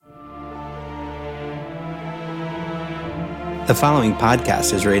The following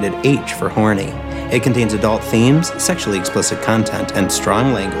podcast is rated H for horny. It contains adult themes, sexually explicit content, and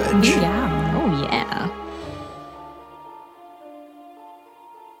strong language. Yeah. Oh, yeah.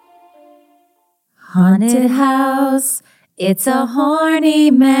 Haunted house, it's a horny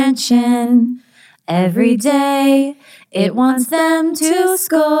mansion. Every day, it wants them to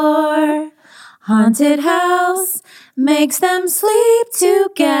score. Haunted house makes them sleep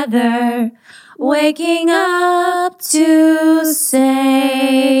together, waking up to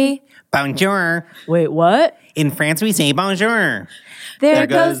say, Bonjour. Wait, what? In France, we say bonjour. There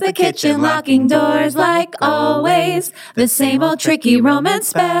goes the kitchen, locking doors like always. The same old tricky romance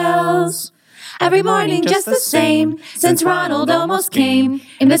spells. Every morning just the same, since Ronald almost came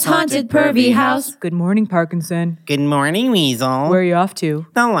in this haunted pervy house. Good morning, Parkinson. Good morning, Weasel. Where are you off to?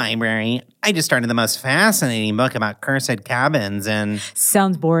 The library. I just started the most fascinating book about cursed cabins and...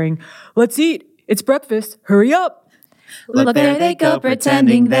 Sounds boring. Let's eat. It's breakfast. Hurry up. Look, there they go,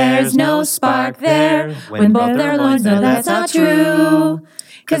 pretending there's no spark there, when both their lords know that's not true.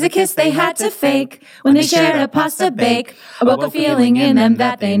 'Cause a kiss they had to fake when they shared a pasta bake awoke a feeling in them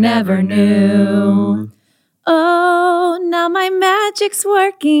that they never knew. Oh, now my magic's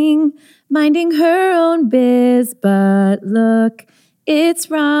working, minding her own biz, but look, it's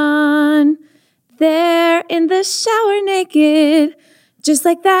Ron. There in the shower naked, just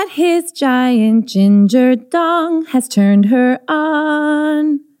like that his giant ginger dong has turned her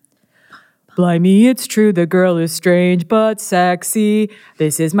on. Blimey, it's true. The girl is strange but sexy.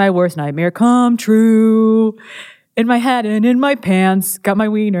 This is my worst nightmare come true. In my head and in my pants, got my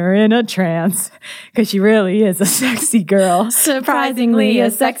wiener in a trance. 'Cause she really is a sexy girl. Surprisingly a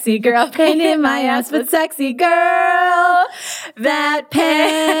sexy girl, pain in my ass, but sexy girl. That pants.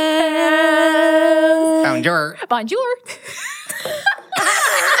 Bonjour. Bonjour.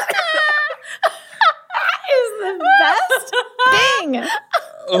 Is the best thing.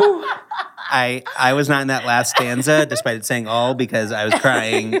 Oh, I was not in that last stanza, despite it saying all, because I was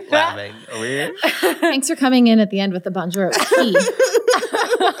crying, laughing over here. Thanks for coming in at the end with the bonjour key.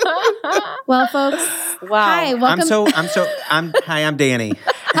 Well, folks. Wow. Hi, welcome. Hi, I'm Danny.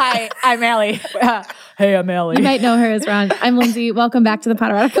 Hi, I'm Allie. Hey, I'm Allie. You might know her as Ron. I'm Lindsay. Welcome back to the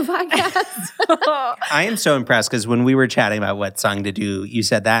Potterotica podcast. I am so impressed because when we were chatting about what song to do, you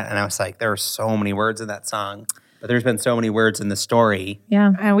said that, and I was like, there are so many words in that song, but there's been so many words in the story.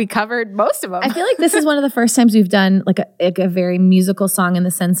 Yeah. And we covered most of them. I feel like this is one of the first times we've done like a very musical song in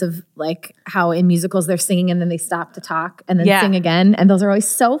the sense of like how in musicals they're singing and then they stop to talk and then sing again. And those are always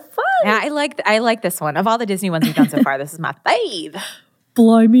so fun. Yeah, I like this one. Of all the Disney ones we've done so far, this is my fave.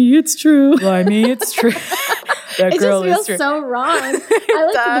 Blimey, it's true. Blimey, it's true. That It girl just is feels true. so wrong.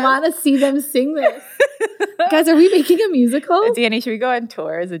 I want to see them sing this. Guys, are we making a musical? Danny, should we go on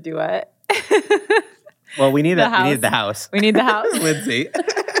tour as a duet? Well, we needed the house. house. We need the house. Lindsay.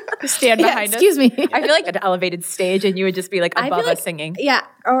 Stand behind us. Excuse me. I feel like an elevated stage and you would just be like I above feel like, us singing. Yeah,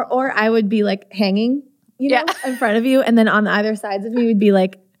 or I would be like hanging, in front of you, and then on either sides of me would be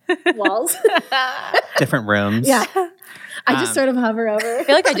like walls. Different rooms. Yeah. I just sort of hover over. I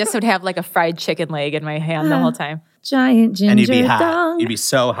feel like I just would have like a fried chicken leg in my hand the whole time. Giant ginger And you'd be hot. dong. You'd be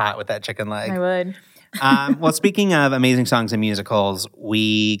so hot with that chicken leg. I would. Well, speaking of amazing songs and musicals,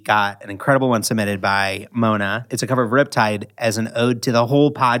 we got an incredible one submitted by Mona. It's a cover of Riptide as an ode to the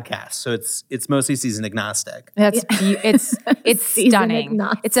whole podcast. So it's mostly season agnostic. It's Season stunning.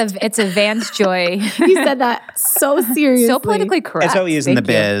 agnostic. It's a Vans Joy. You said that so seriously. So politically correct. It's what we use in the Thank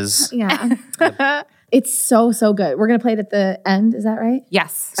you. biz. Yeah. It's so good. We're going to play it at the end. Is that right?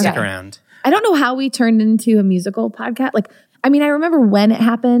 Yes. Stick Okay. around. I don't know how we turned into a musical podcast. Like, I mean, I remember when it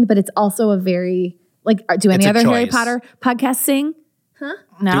happened, but it's also a very, like, do any It's a other Harry choice. Potter podcasts sing?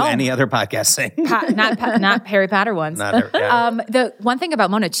 No. Do any other podcast sing? Not Harry Potter ones. The one thing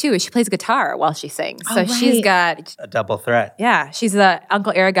about Mona too is she plays guitar while she sings. So Oh, she's right. got A double threat. she's the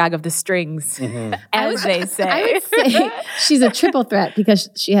Uncle Aragog of the strings, as they say. I would say she's a triple threat because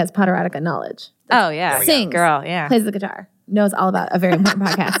she has Potterotica knowledge. Oh yeah, Sings, girl, yeah. plays the guitar, knows all about a very important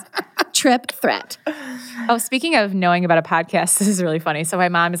podcast. Trip threat. Oh, speaking of knowing about a podcast, this is really funny. So my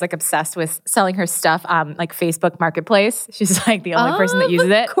mom is like obsessed with selling her stuff on like Facebook Marketplace. She's like the only person that uses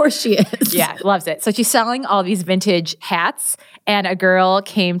it. Of course she is. Yeah, loves it. So she's selling all these vintage hats, and a girl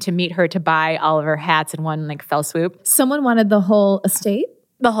came to meet her to buy all of her hats in one like fell swoop. Someone wanted the whole estate.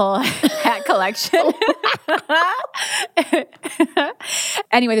 The whole hat collection.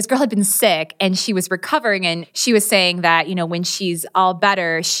 Anyway, this girl had been sick and she was recovering, and she was saying that, when she's all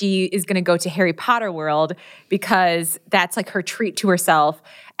better, she is going to go to Harry Potter World because that's like her treat to herself.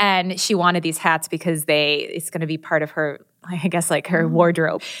 And she wanted these hats because it's going to be part of her I guess like her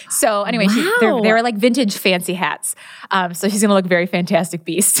wardrobe. So anyway, they were like vintage fancy hats. So she's gonna look very Fantastic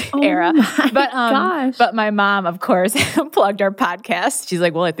Beast era. But my mom, of course, plugged our podcast. She's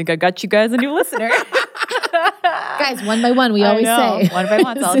like, well, I think I got you guys a new listener. Guys, one by one, we always say. One by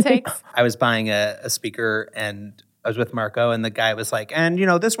one's all it takes. I was buying a speaker and I was with Marco and the guy was like, and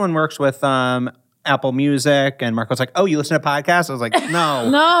this one works with Apple Music, and Marco's like, "Oh, you listen to podcasts?" I was like, "No,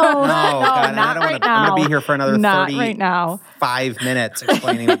 no, God, not I'm going to be here for another 5 minutes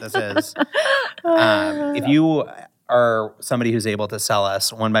explaining what this is." If you are somebody who's able to sell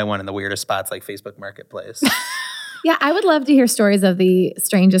us one by one in the weirdest spots like Facebook Marketplace, yeah, I would love to hear stories of the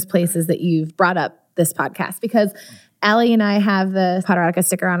strangest places that you've brought up this podcast, because Allie and I have the Poderotica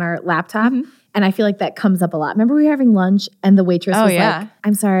sticker on our laptop. And I feel like that comes up a lot. Remember we were having lunch and the waitress was like,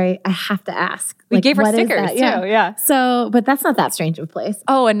 I'm sorry, I have to ask. We like, gave her stickers too, yeah. So, but that's not that strange of a place.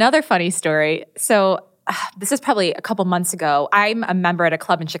 Oh, another funny story. So this is probably a couple months ago. I'm a member at a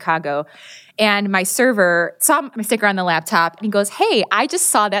club in Chicago, and my server saw my sticker on the laptop, and he goes, hey, I just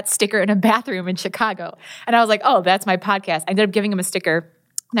saw that sticker in a bathroom in Chicago. And I was like, oh, that's my podcast. I ended up giving him a sticker.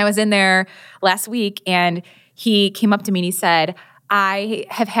 And I was in there last week, and he came up to me and he said, I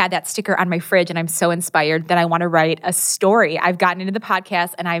have had that sticker on my fridge and I'm so inspired that I want to write a story. I've gotten into the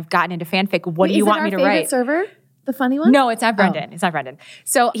podcast and I've gotten into fanfic. What do you want me to write? Is it our favorite server? The funny one? No, it's not Brendan. Oh. It's not Brendan.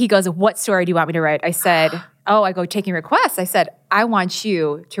 So he goes, what story do you want me to write? I said, I go taking requests. I said, I want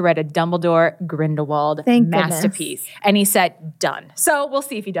you to write a Dumbledore Grindelwald masterpiece. Goodness. And he said, done. So we'll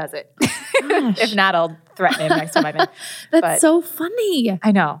see if he does it. If not, I'll threaten him next time I'm in. That's so funny.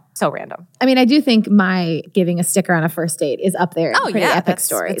 I know. So random. I mean, I do think my giving a sticker on a first date is up there in pretty epic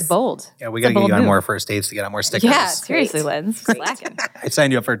stories. It's bold. Yeah, we got to get you on more first dates to get on more stickers. Yeah, seriously, Lynn. Slacking. I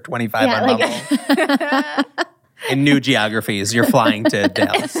signed you up for 25 on Bumble. In new geographies, you're flying to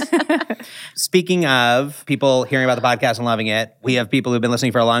Dallas. Speaking of people hearing about the podcast and loving it, we have people who've been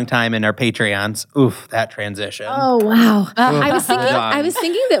listening for a long time in our Patreons. Oof, that transition. Oh, wow. I was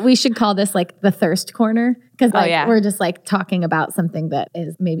thinking that we should call this like the thirst corner, because we're just like talking about something that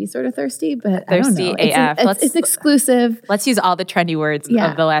is maybe sort of thirsty, but thirsty I don't know. It's exclusive. Let's use all the trendy words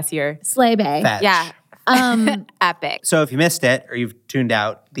of the last year. Slay bae. Fetch. Yeah. Epic. So if you missed it or you've tuned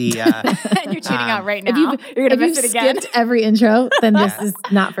out, and you're tuning out right now, you're going to miss it again. If you've skipped every intro, then this is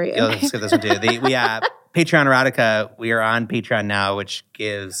not for you. You'll skip this one too. Patreon Erotica, we are on Patreon now, which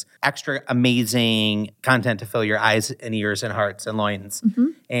gives extra amazing content to fill your eyes and ears and hearts and loins. Mm-hmm.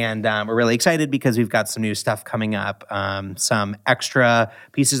 And we're really excited because we've got some new stuff coming up, some extra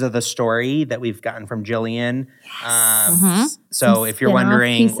pieces of the story that we've gotten from Jillian. Yes. So some if you're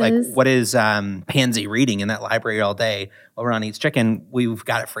wondering, like, what is Pansy reading in that library all day while we're on Eats Chicken, we've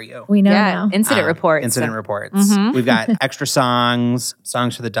got it for you. We know now. Incident reports. Incident reports. Mm-hmm. We've got extra songs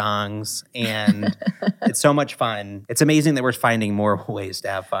for the dongs, and it's so much fun. It's amazing that we're finding more ways to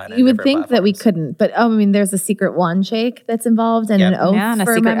have fun. You would think that we couldn't, but I mean, there's a secret wand shake that's involved and an oath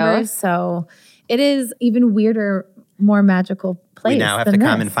for members. So it is even weirder, more magical place. We now have to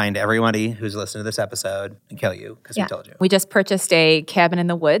come and find everybody who's listened to this episode and kill you because we told you. We just purchased a cabin in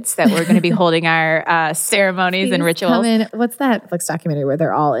the woods that we're going to be holding our ceremonies and rituals. What's that Netflix documentary where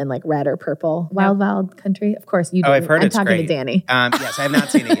they're all in like red or purple? Wild Country? Of course you do. Oh, I've heard I'm it's talking great. to Danny. Yes, I have not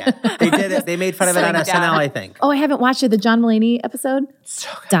seen it yet. They did it. They made fun of it on SNL, I think. Oh, I haven't watched it. The John Mulaney episode? So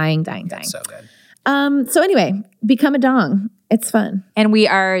good. Dying. It's so good. So anyway, become a dong. It's fun. And we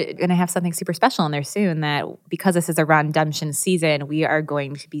are going to have something super special in there soon, that because this is a Ron Demption season, we are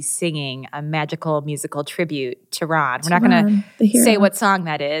going to be singing a magical musical tribute to Ron. We're not going to say what song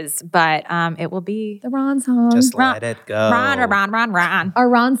that is, but it will be the Ron song. Just let it go. Ron. Our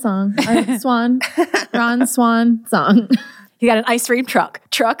Ron song. Our Swan. Ron Swan song. You got an ice cream truck.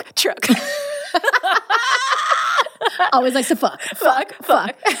 Always likes to fuck.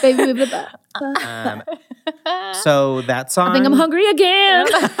 Baby, move the butt. So that song. I think I'm hungry again.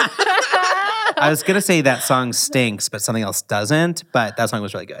 I was going to say that song stinks, but something else doesn't. But that song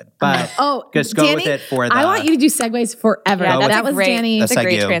was really good. But just go Danny, with it for the. I want you to do segues forever. Yeah, that was Danny. That's a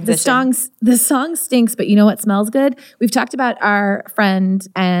great transition. The song stinks, but you know what smells good? We've talked about our friend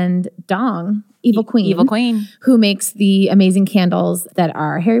and dong, Evil Queen, who makes the amazing candles that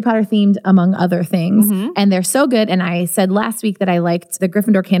are Harry Potter themed, among other things. Mm-hmm. And they're so good. And I said last week that I liked the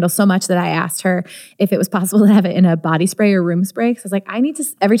Gryffindor candle so much that I asked her if it was possible to have it in a body spray or room spray. Because I was like, I need to,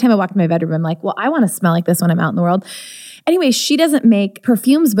 every time I walk in my bedroom, I'm like, well, I want to smell like this when I'm out in the world. Anyway, she doesn't make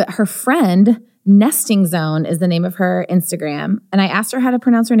perfumes, but her friend, Nesting Zone is the name of her Instagram. And I asked her how to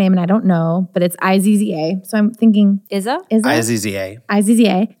pronounce her name, and I don't know, but it's Izza. So I'm thinking Izza? Izza.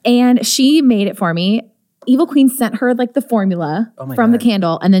 Izza. And she made it for me. Evil Queen sent her like the formula from the God.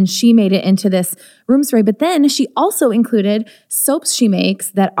 candle, and then she made it into this room spray. But then she also included soaps she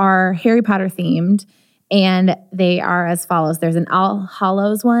makes that are Harry Potter themed, and they are as follows. There's an All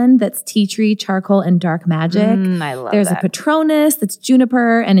Hallows one that's tea tree, charcoal, and dark magic. I love There's that. a Patronus that's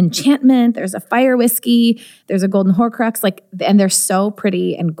juniper and enchantment. There's a fire whiskey. There's a golden Horcrux. And they're so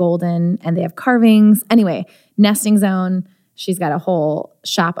pretty and golden, and they have carvings. Anyway, nesting zone. She's got a whole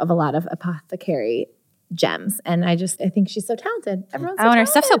shop of a lot of apothecary gems. And I think she's so talented. Everyone's so and her talented.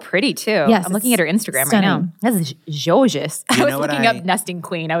 stuff's so pretty too. Yes, I'm looking at her Instagram stunning. right now. That's gorgeous. I You was know what looking up nesting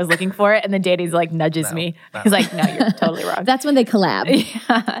queen. I was looking for it, and then Daddy's like nudges me. He's like, "No, you're totally wrong." That's when they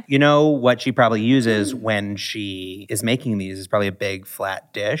collab. You know what she probably uses when she is making these is probably a big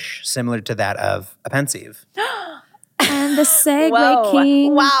flat dish, similar to that of a pensieve. And the Segway Whoa.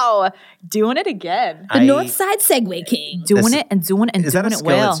 King. Wow, doing it again. The North Side Segway King. Doing it and doing it and Is that doing a it skill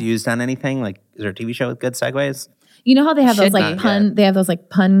well. that's used on anything? Like, is there a TV show with good segues? You know how they have those Should like be. pun? They have those like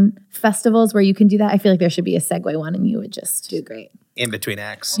pun festivals where you can do that. I feel like there should be a Segway one, and you would just do great. In between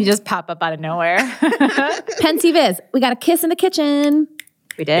acts. You just pop up out of nowhere. Pensieve is. We got a kiss in the kitchen.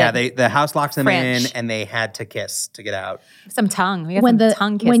 We did. Yeah, the house locks them French. in, and they had to kiss to get out. some tongue. We got When some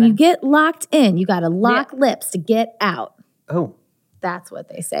tongue kissing. when you get locked in, you got to lock lips to get out. Oh, That's what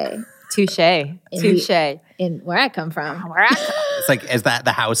they say touche. in where I come from. it's like is that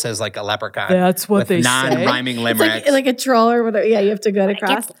the house as like a leprechaun? That's what with they say. non-rhyming limericks. Like a troll or whatever. Yeah, you have to go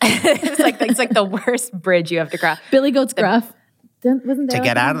across. it's like the worst bridge you have to cross. Billy Goat's gruff. Wasn't there to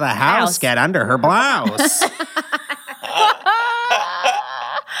get out of the house, get under her blouse.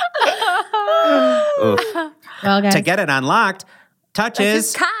 Oof. Well, guys, To get it unlocked,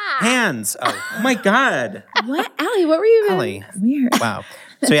 touches, Touches cock. hands. Oh my God. what? Allie, what were you even? Allie. Weird. Wow.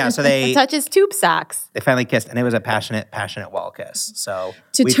 So yeah, so they Touches tube socks. finally kissed, and it was a passionate wall kiss. So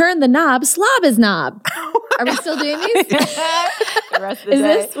To turn the knob, slob is knob. Are we still doing these? The rest of the Is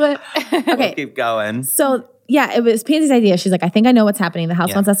day. this what? Okay. keep going. So yeah, it was Pansy's idea. She's like, I think I know what's happening. The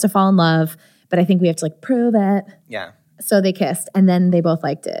house wants us to fall in love, but I think we have to like prove it. Yeah. So they kissed, and then they both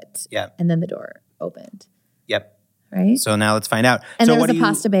liked it. Yeah. And then the door opened. Yep. Right. So now let's find out. And so there was what a do you?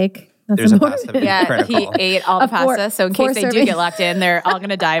 pasta bake. That's There's a important. pasta bake. Yeah, Critical. he ate all the Four- pasta. So in four case they do servings. get locked in, they're all going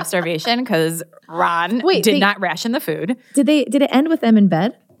to die of starvation because Ron did not ration the food. Did it end with them in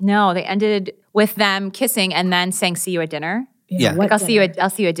bed? No, they ended with them kissing and then saying, "See you at dinner." Yeah. What I'll see you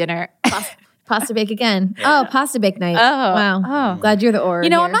at dinner. Pasta bake again. Oh, pasta bake night. Oh, Wow. oh. Glad you're the or. You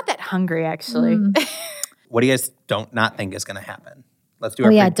know, here. I'm not that hungry actually. What do you guys don't not think is going to happen? Let's do Oh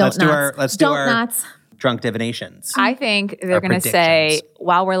our. yeah, let's do our. Let's do don't our knots. drunk divinations. I think they're Our going to say, predictions.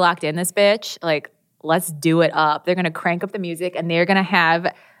 while we're locked in this bitch, like, let's do it up. They're going to crank up the music and they're going to have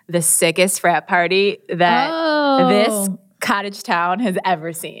the sickest frat party that this cottage town has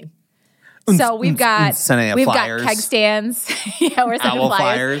ever seen. So we've got sending out flyers. keg stands. Yeah, we're sending Owl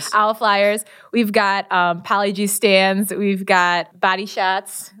flyers. flyers. Owl flyers. We've got polyjuice stands. We've got body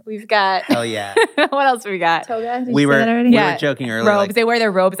shots. We've got Oh yeah. what else we got? Toga? Did We you were say that already? we Yeah. were joking earlier. Robes. Like, They wear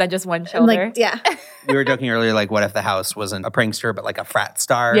their robes on just one shoulder. Like, yeah. we were joking earlier. Like, what if the house wasn't a prankster, but like a frat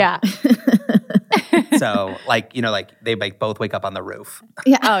star? Yeah. So like like they like both wake up on the roof.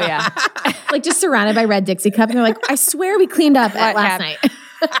 Yeah. Oh yeah. Like just surrounded by red Dixie cups. And they're like, I swear we cleaned up What last happened? night.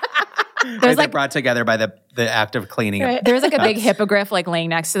 There's like brought together by the act of cleaning. Right. There's like a big hippogriff like laying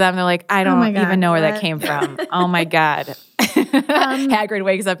next to them. They're like, I don't my God, even know where that what? came from. Oh my God. Hagrid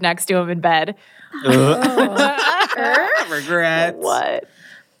wakes up next to him in bed. Regret. What?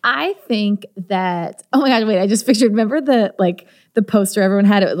 I think that, oh my God, wait, I just pictured, remember the poster everyone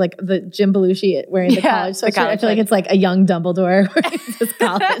had, it was like the Jim Belushi wearing the Yeah, college the sweatshirt. I college feel like sweatshirt. it's like a young Dumbledore wearing this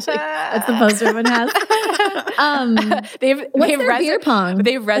college. Like, that's the poster everyone has. What's their beer pong?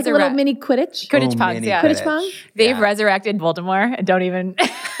 They've Like a little resurrected mini Quidditch? Quidditch Oh, pongs, mini yeah. Quidditch pong? They've Yeah. resurrected Voldemort and don't even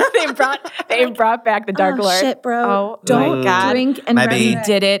they brought back the Dark Oh, Lord. shit, bro. Oh, Don't my God. drink and Maybe. resurrect.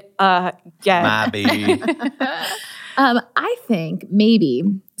 Did it yeah. Maybe. I think maybe.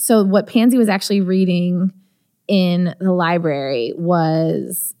 So what Pansy was actually reading in the library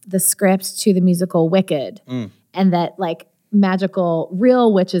was the script to the musical Wicked. And that like magical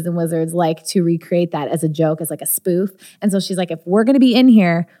real witches and wizards like to recreate that as a joke, as like a spoof. And so she's like, if we're going to be in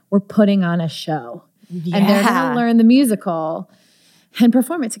here, we're putting on a show. And they're going to learn the musical and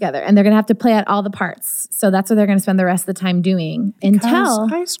perform it together. And they're going to have to play out all the parts. So that's what they're going to spend the rest of the time doing until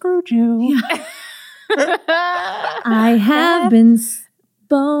I screwed you. I have been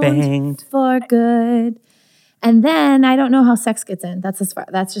Banged. for good. And then I don't know how sex gets in. That's as far.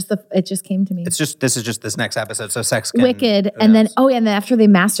 That's just it just came to me. This is just this next episode. So sex. Can, Wicked. who And then knows? and then after they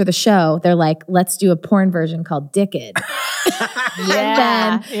master the show, they're like, let's do a porn version called Dicked. Yeah.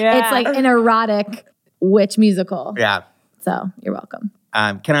 And then it's like an erotic which musical. Yeah. So you're welcome.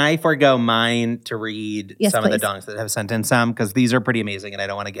 Can I forego mine to read some of the please. donks that have sent in some? Because these are pretty amazing and I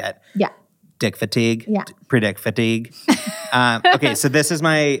don't want to get dick fatigue. Yeah. Predict fatigue. Okay, so this is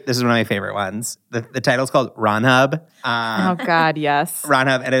one of my favorite ones. The title's called Ron Hub. Oh, God, yes. Ron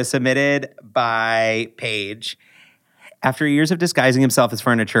Hub, and it was submitted by Paige. After years of disguising himself as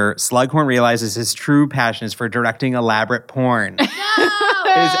furniture, Slughorn realizes his true passion is for directing elaborate porn.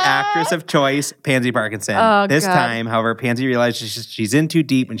 His actress of choice, Pansy Parkinson. This time, however, Pansy realizes she's in too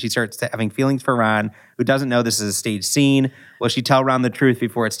deep and she starts having feelings for Ron, who doesn't know this is a staged scene. Will she tell Ron the truth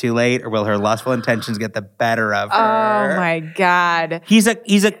before it's too late, or will her lustful intentions get the better of her? Oh, my God. He's a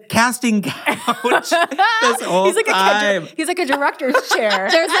casting couch this whole time. He's like a director's chair.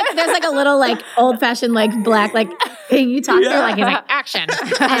 There's like a little like old fashioned like black like thing you talk through. Like he's like action,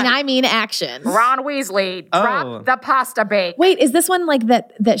 and I mean action. Ron Weasley, drop the pasta bake. Wait, is this one like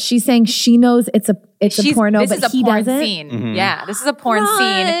that she's saying she knows it's a porno, this but is a he porn doesn't? scene. Mm-hmm. Yeah, this is a porn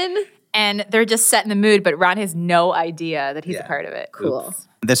scene. And they're just set in the mood, but Ron has no idea that he's a part of it. Cool. Oops.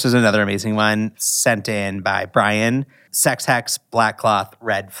 This was another amazing one sent in by Brian. Sex Hex, Black Cloth,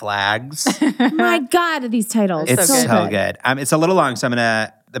 Red Flags. My God, these titles. It's so good. It's a little long, so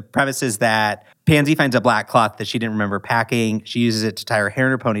the premise is that Pansy finds a black cloth that she didn't remember packing. She uses it to tie her hair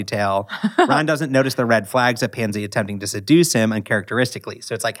in her ponytail. Ron doesn't notice the red flags of Pansy attempting to seduce him uncharacteristically.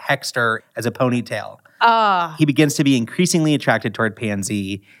 So it's like Hexter as a ponytail. He begins to be increasingly attracted toward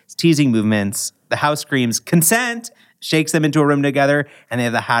Pansy. His teasing movements. The house screams consent, shakes them into a room together, and they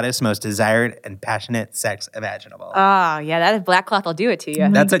have the hottest, most desired, and passionate sex imaginable. Oh, yeah, that black cloth will do it to you.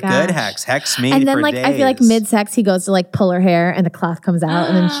 That's a good hex. Hex me And then for like days. I feel like mid-sex he goes to like pull her hair and the cloth comes out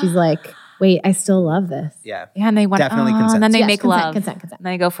and then she's like, wait, I still love this. Yeah. Yeah, and they want Definitely consent. and then they Yes, make consent, love. consent. And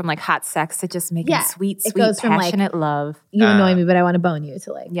they go from like hot sex to just making sweet, it goes from, like, passionate love. You annoy me, but I want to bone you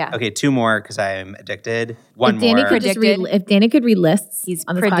to like. Yeah. Okay, two more because I am addicted. One If Danny more. could just read, if Danny could read lists He's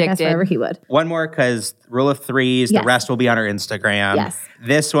on this podcast predicted. forever, he would. One more because rule of threes. The Yes. rest will be on our Instagram. Yes.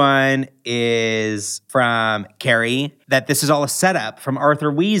 This one is from Carrie, that this is all a setup from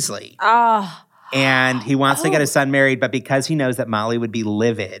Arthur Weasley. Oh, And he wants to get his son married, but because he knows that Molly would be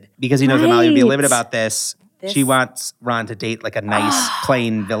livid, about this, she wants Ron to date like a nice,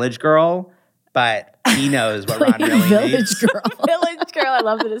 plain village girl, but he knows what Ron really Village needs. girl. village girl. I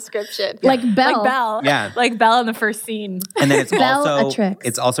love the description. Like Belle. Like Belle. Yeah. Like Belle in the first scene. And then it's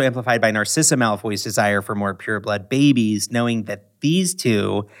Bellatrix. also amplified by Narcissa Malfoy's desire for more pureblood babies, knowing that these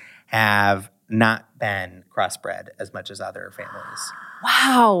two have not been crossbred as much as other families.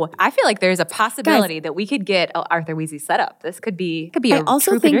 Wow. I feel like there's a possibility that we could get Arthur Weasley set up. This could be I a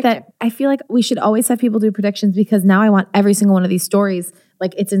also true think prediction. that I feel like we should always have people do predictions because now I want every single one of these stories,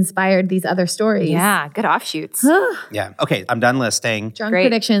 like it's inspired these other stories. Yeah, good offshoots. Yeah. Okay, I'm done listing. Drunk Great.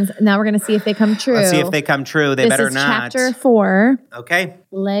 predictions. Now we're going to see if they come true. Let's see if they come true. They this better is not. chapter 4. Okay.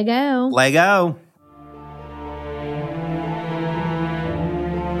 Lego. Lego.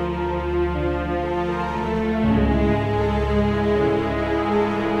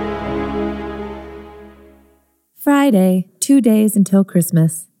 Friday, 2 days until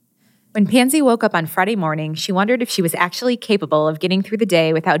Christmas. When Pansy woke up on Friday morning, she wondered if she was actually capable of getting through the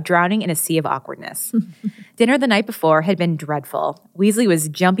day without drowning in a sea of awkwardness. Dinner the night before had been dreadful. Weasley was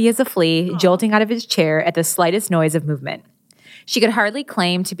jumpy as a flea, jolting out of his chair at the slightest noise of movement. She could hardly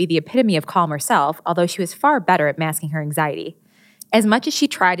claim to be the epitome of calm herself, although she was far better at masking her anxiety. As much as she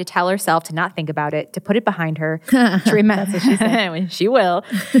tried to tell herself to not think about it, to put it behind her, to remember she will,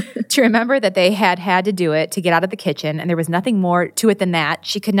 to remember that they had to do it to get out of the kitchen, and there was nothing more to it than that,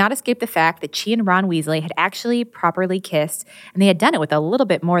 she could not escape the fact that she and Ron Weasley had actually properly kissed, and they had done it with a little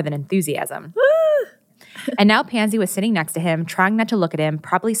bit more than enthusiasm. And now Pansy was sitting next to him, trying not to look at him,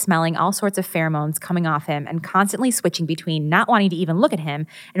 probably smelling all sorts of pheromones coming off him, and constantly switching between not wanting to even look at him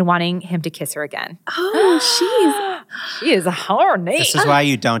and wanting him to kiss her again. Oh, She is horny. This is why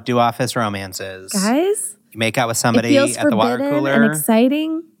you don't do office romances. guys. You make out with It somebody feels at the water forbidden cooler. and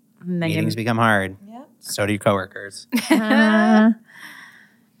exciting. And then Meetings become hard. So do your coworkers.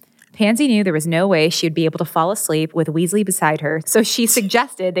 Pansy knew there was no way she would be able to fall asleep with Weasley beside her, so she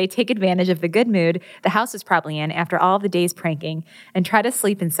suggested they take advantage of the good mood the house was probably in after all of the day's pranking and try to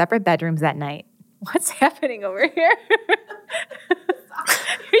sleep in separate bedrooms that night. What's happening over here?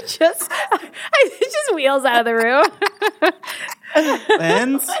 It just wheels out of the room.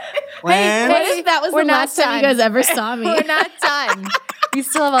 Lens? What if that was We're the not last time you done. guys ever saw me? We're not done. You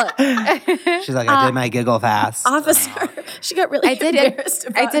still have a... She's like, I did my giggle fast. Officer, she got really embarrassed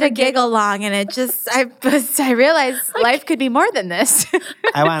about I did a giggle long, and I realized life could be more than this.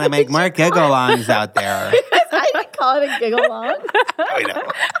 I want to make more giggle longs out there. I didn't call it a giggle long. I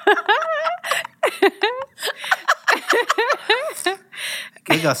know.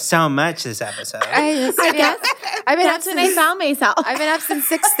 Giggle so much this episode. I guess I've been that's when I found myself. I've been up since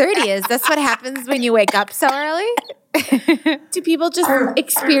 6:30. That's what happens when you wake up so early? Do people just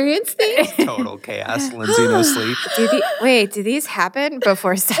experience things? Total chaos. Lindsay, no sleep. Do these happen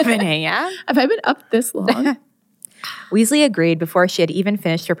before 7 a.m.? Have I been up this long? Weasley agreed before she had even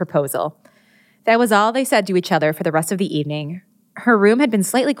finished her proposal. That was all they said to each other for the rest of the evening. Her room had been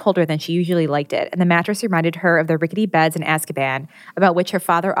slightly colder than she usually liked it, and the mattress reminded her of the rickety beds in Azkaban, about which her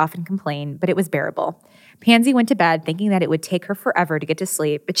father often complained, but it was bearable. Pansy went to bed thinking that it would take her forever to get to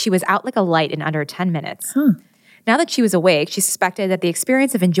sleep, but she was out like a light in under 10 minutes. Now that she was awake, she suspected that the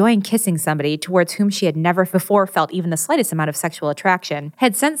experience of enjoying kissing somebody towards whom she had never before felt even the slightest amount of sexual attraction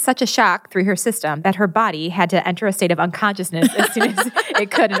had sent such a shock through her system that her body had to enter a state of unconsciousness as soon as it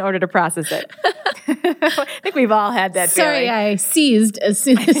could in order to process it. I think we've all had that Sorry, feeling. I seized as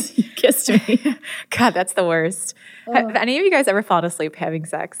soon as you kissed me. God, that's the worst. Have any of you guys ever fallen asleep having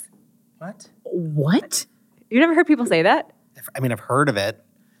sex? What? What? You never heard people say that? I mean, I've heard of it.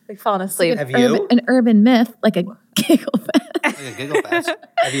 Like falling asleep. Have you? An urban myth, like a giggle fest. Like a giggle fest.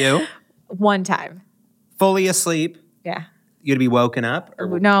 Have you? One time. Fully asleep? Yeah. You'd be woken up?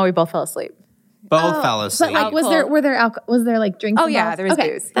 Or No, we both fell asleep. both fell asleep? But like, was there like drinks? Oh, yeah, involved? there was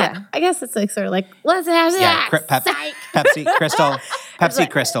Okay, booze, that- yeah. I guess it's like sort of like, let's have yeah, sex. Pepsi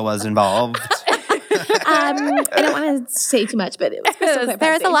Crystal was involved. I don't want to say too much, but it was crystal clear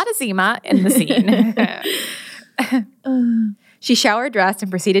There's Pepsi. a lot of Zima in the scene. She showered, dressed, and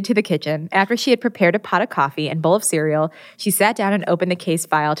proceeded to the kitchen. After she had prepared a pot of coffee and bowl of cereal, she sat down and opened the case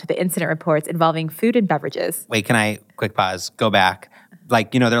file to the incident reports involving food and beverages. Wait, can I, quick pause, go back.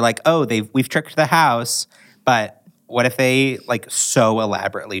 Like, they're like, oh, we've tricked the house, but what if they like so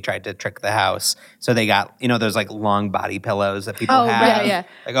elaborately tried to trick the house? So they got, those like long body pillows that people have. right, yeah.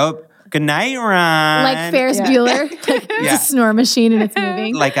 Like, oh, good night, Ron. Like Ferris Bueller, like it's a snore machine and it's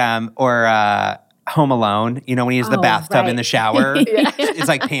moving. Like, or Home Alone, when he uses the bathtub in the shower. It's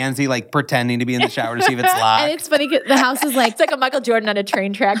like Pansy like pretending to be in the shower to see if it's locked. And it's funny because the house is like, It's like a Michael Jordan on a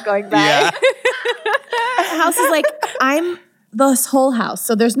train track going by. Yeah. the house is like, I'm this whole house,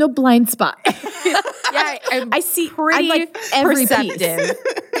 so there's no blind spot. Yeah, I see pretty I'm like every perceptive. piece.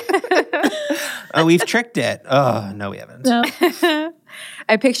 Oh, we've tricked it. Oh, no, we haven't. No.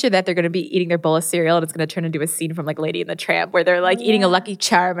 I picture that they're going to be eating their bowl of cereal and it's going to turn into a scene from like Lady and the Tramp where they're like eating a Lucky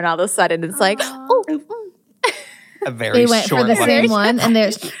Charm and all of a sudden it's like, A very They went short for the Lucky same one, and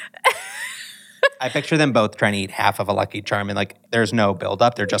there's I picture them both trying to eat half of a Lucky Charm and like there's no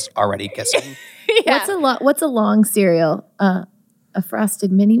buildup. They're just already kissing. what's a long cereal? A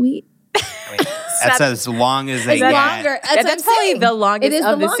frosted mini wheat. I mean, that's as long as they get. Longer. that's probably the longest It is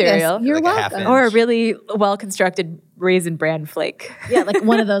of the longest. cereal. You're Like a half welcome. inch. Or a really well-constructed Raisin Bran flake. Yeah, like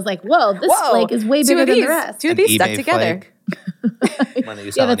one of those. Like, whoa, this flake is way Two bigger of than these, the rest. Two of An these stuck eBay together. flake. One that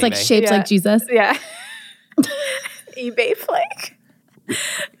you saw Yeah, that's on like eBay. shaped Yeah. like Jesus. Yeah. eBay flake.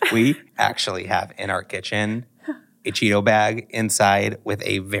 We actually have in our kitchen a Cheeto bag inside with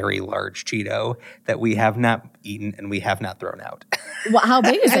a very large Cheeto that we have not eaten and we have not thrown out. Well, how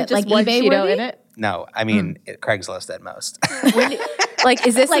big is it? Just Like one eBay Cheeto worthy? in it. No, I mean Craigslist at most. Like,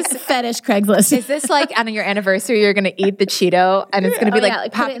 is this Like fetish Craigslist. Is this like on your anniversary, you're going to eat the Cheeto and it's going to be Oh, like yeah,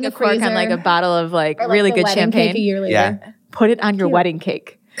 like put it popping in a the cork on freezer. like a bottle of like Or like really the good wedding cake champagne? a year later. Yeah. Put it on your wedding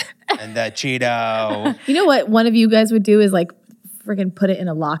cake. And the Cheeto. You know what one of you guys would do is like freaking put it in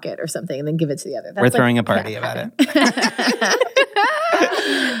a locket or something and then give it to the other. We're throwing a party about it.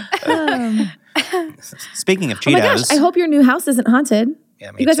 Speaking of Oh my Cheetos. gosh, I hope your new house isn't haunted.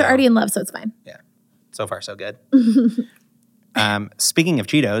 Yeah, me You guys too. are already in love, so it's fine. Yeah. So far, so good. Speaking of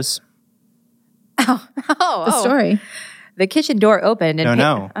Cheetos. The story. The kitchen door opened and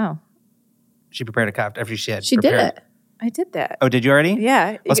No. Oh, She prepared a cocktail after she had She did prepared. it. I did that. Oh, did you already?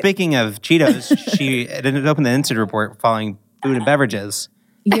 Yeah. Well, speaking of Cheetos, she didn't open the incident report following food and beverages.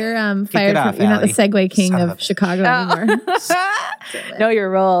 You're fired it off, from, you're not the Allie. Segway king Son of of a Chicago anymore. Know your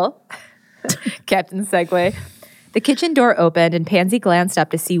role, Captain Segway. The kitchen door opened and Pansy glanced up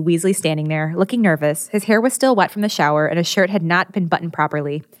to see Weasley standing there, looking nervous. His hair was still wet from the shower and his shirt had not been buttoned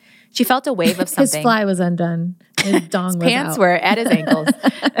properly. She felt a wave of His something. fly was undone. His dong was Pants out. were at his ankles.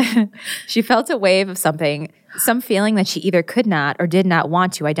 She felt a wave of something, some feeling that she either could not or did not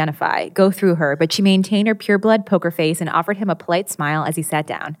want to identify, go through her, but she maintained her pureblood poker face and offered him a polite smile as he sat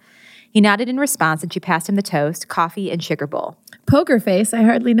down. He nodded in response, and she passed him the toast, coffee, and sugar bowl. Poker face. I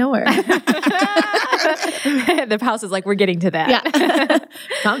hardly know her. The house is like, we're getting to that. Yeah.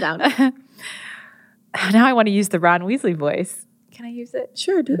 Calm down. Now I want to use the Ron Weasley voice. Can I use it?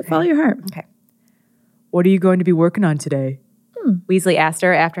 Sure, do it. Follow your heart. Okay. What are you going to be working on today? Weasley asked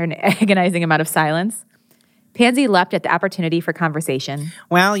her after an agonizing amount of silence. Pansy leapt at the opportunity for conversation.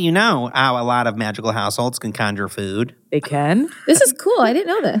 Well, you know how a lot of magical households can conjure food. They can? This is cool. I didn't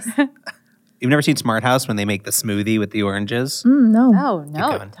know this. You've never seen Smart House when they make the smoothie with the oranges? No. Oh,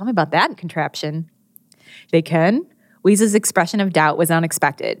 no. going. Tell me about that contraption. They can? Weasley's expression of doubt was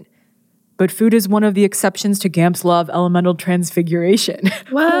unexpected. But food is one of the exceptions to Gamp's law of elemental transfiguration.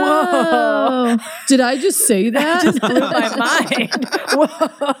 Whoa. Did I just say that? Blew my mind.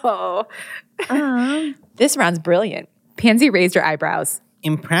 Whoa. This round's brilliant. Pansy raised her eyebrows.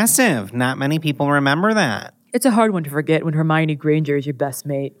 Impressive. Not many people remember that. It's a hard one to forget when Hermione Granger is your best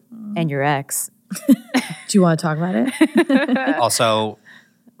mate. And your ex. Do you want to talk about it? Also,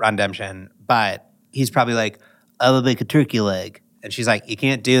 Rondemption. But he's probably like, I will make a turkey leg. And she's like, you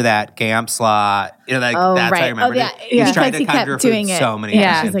can't do that. Gamp's law. You know, like, Oh, that's how I right. remember Oh, yeah. it. He's trying Because to he kept conjure doing food it. so many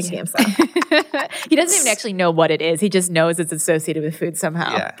Yeah. times. She's like, damn stuff. He doesn't even actually know what it is. He just knows it's associated with food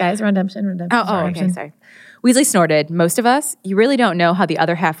somehow. Yeah. Guys, redemption. Okay, sorry. Weasley snorted. Most of us, you really don't know how the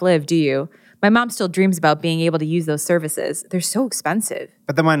other half live, do you? My mom still dreams about being able to use those services. They're so expensive.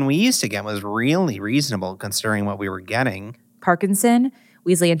 But the one we used to get was really reasonable considering what we were getting. Parkinson?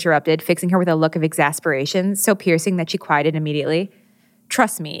 Weasley interrupted, fixing her with a look of exasperation, so piercing that she quieted immediately.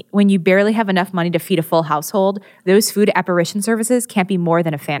 Trust me, when you barely have enough money to feed a full household, those food apparition services can't be more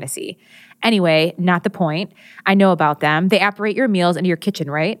than a fantasy. Anyway, not the point. I know about them. They apparate your meals into your kitchen,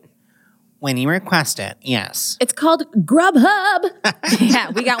 right? When you request it, yes. It's called Grubhub.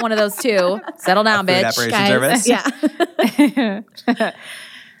 Yeah, we got one of those too. Settle down, Food bitch. apparition service? Yeah.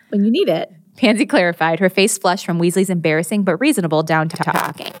 When you need it. Pansy clarified, her face flushed from Weasley's embarrassing but reasonable down to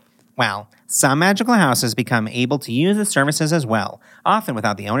talking. Well, some magical houses become able to use the services as well, often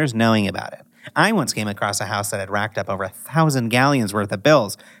without the owners knowing about it. I once came across a house that had racked up over 1,000 galleons worth of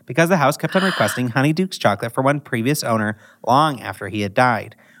bills because the house kept on requesting Honeyduke's chocolate for one previous owner long after he had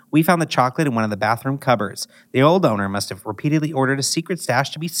died. We found the chocolate in one of the bathroom cupboards. The old owner must have repeatedly ordered a secret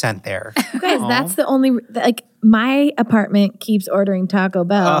stash to be sent there. You guys, that's the only, like, my apartment keeps ordering Taco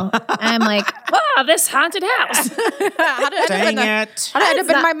Bell. And I'm like, wow, this haunted house. How did Dang it. How did it end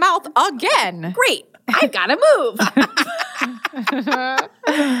up in my mouth again? Great. I gotta move.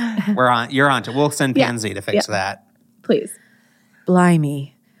 You're on to. We'll send Pansy to fix that. Please.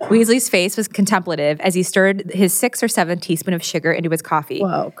 Blimey. Weasley's face was contemplative as he stirred his 6 or 7 teaspoon of sugar into his coffee.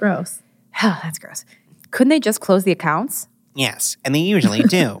 Whoa, gross. Oh, that's gross. Couldn't they just close the accounts? Yes, and they usually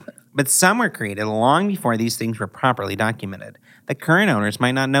do. But some were created long before these things were properly documented. The current owners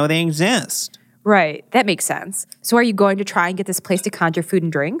might not know they exist. Right, that makes sense. So are you going to try and get this place to conjure food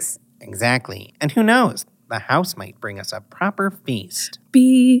and drinks? Exactly. And who knows? The house might bring us a proper feast.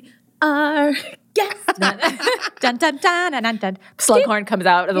 Be our guest. Dun, dun, dun, dun, dun, dun. Slughorn comes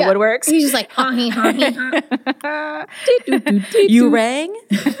out of the woodworks. He's just like, You rang?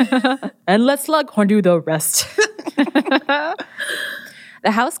 And let Slughorn do the rest. The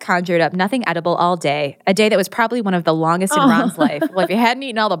house conjured up nothing edible all day, a day that was probably one of the longest in Ron's life. Well, if you hadn't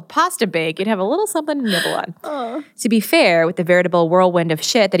eaten all the pasta bake, you'd have a little something to nibble on. To be fair, with the veritable whirlwind of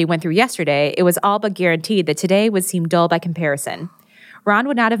shit that he went through yesterday, it was all but guaranteed that today would seem dull by comparison. Ron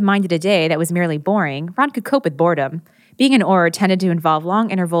would not have minded a day that was merely boring. Ron could cope with boredom. Being an Auror tended to involve long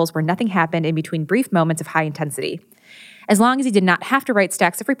intervals where nothing happened in between brief moments of high intensity. As long as he did not have to write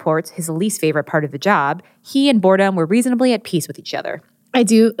stacks of reports, his least favorite part of the job, he and boredom were reasonably at peace with each other. I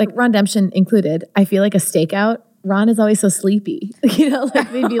do, like Rondemption included, I feel like a stakeout. Ron is always so sleepy. You know,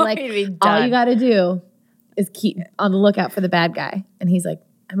 like they'd be like, He'd be all done. you got to do is keep on the lookout for the bad guy. And he's like,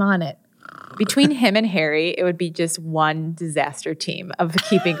 I'm on it. Between him and Harry, it would be just one disaster team of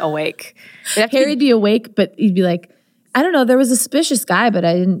keeping awake. They'd have to be- Harry'd be awake, but he'd be like, I don't know, there was a suspicious guy, but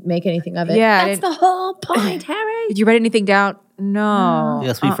I didn't make anything of it. Yeah, I That's didn't- the whole point, Harry. Did you write anything down? No. He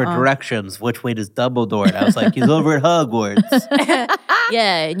asked me for directions. Which way does Dumbledore? And I was like, he's over at Hogwarts.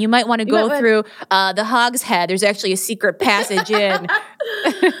 Yeah, and you might want to might go want- through the Hog's Head. There's actually a secret passage in.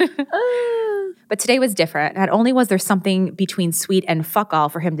 But today was different. Not only was there something between sweet and fuck all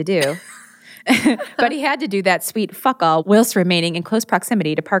for him to do, But he had to do that sweet fuck all whilst remaining in close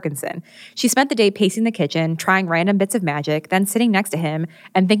proximity to Parkinson. She spent the day pacing the kitchen, trying random bits of magic, then sitting next to him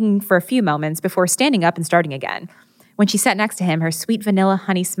and thinking for a few moments before standing up and starting again. When she sat next to him, her sweet vanilla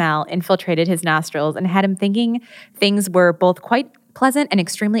honey smell infiltrated his nostrils and had him thinking things were both quite pleasant and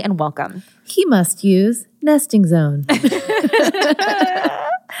extremely unwelcome. He must use nesting zone.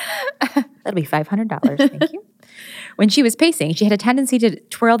 That'll be $500. Thank you. When she was pacing, she had a tendency to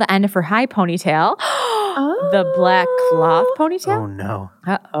twirl the end of her high ponytail, the black cloth ponytail. Oh, no.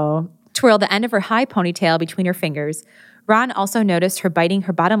 Uh-oh. Twirl the end of her high ponytail between her fingers. Ron also noticed her biting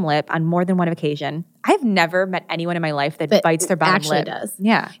her bottom lip on more than one occasion. I've never met anyone in my life that bites their bottom actually lip. Does.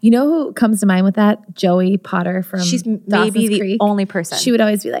 Yeah. You know who comes to mind with that? Joey Potter from She's Dawson's maybe the Creek. only person. She would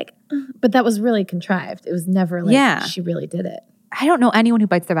always be like, but that was really contrived. It was never like she really did it. I don't know anyone who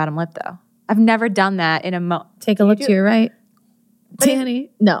bites their bottom lip, though. I've never done that in a Take a look to your right.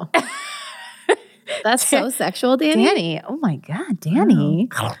 Danny. No. That's so sexual, Danny. Danny. Oh, my God. Danny.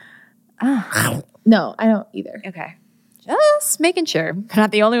 No, I don't either. Okay. Just making sure. I'm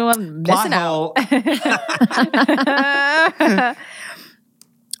not the only one missing out.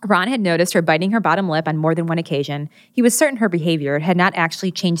 Ron had noticed her biting her bottom lip on more than one occasion. He was certain her behavior had not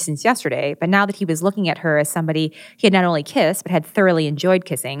actually changed since yesterday, but now that he was looking at her as somebody he had not only kissed, but had thoroughly enjoyed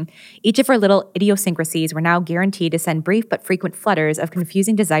kissing, each of her little idiosyncrasies were now guaranteed to send brief but frequent flutters of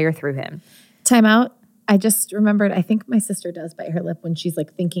confusing desire through him. Time out. I just remembered, I think my sister does bite her lip when she's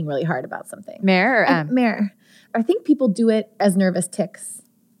like thinking really hard about something. Mare or M? Mare. I think people do it as nervous tics.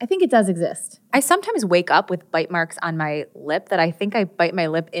 I think it does exist. I sometimes wake up with bite marks on my lip that I think I bite my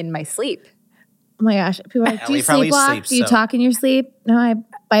lip in my sleep. Oh my gosh. People are like, do you Ellie probably sleepwalk? sleeps, Do you so- talk in your sleep? No, I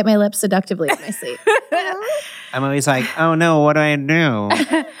bite my lip seductively in my sleep. I'm always like, oh, no, what do I do?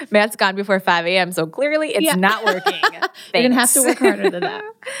 Matt's gone before 5 a.m., so clearly it's not working. You're going to have to work harder than that.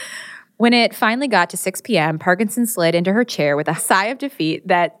 When it finally got to 6 p.m., Parkinson slid into her chair with a sigh of defeat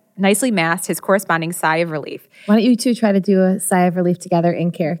that nicely masked his corresponding sigh of relief. Why don't you two try to do a sigh of relief together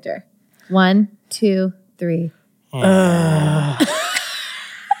in character? 1, 2, 3.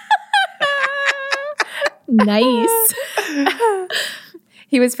 Nice.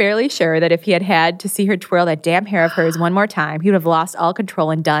 He was fairly sure that if he had had to see her twirl that damn hair of hers one more time, he would have lost all control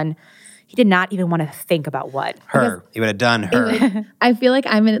and done. He did not even want to think about what. Her. You would have done her. I feel like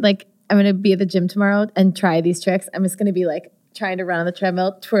I'm gonna be at the gym tomorrow and try these tricks. I'm just gonna be like trying to run on the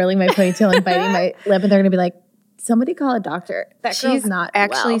treadmill, twirling my ponytail and biting my lip, and they're gonna be like, "Somebody call a doctor. That girl's She's not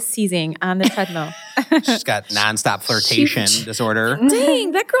actually well." seeing on the treadmill. She's got nonstop flirtation disorder.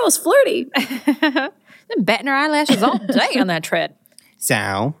 Dang, that girl is flirty. Been batting her eyelashes all day on that tread.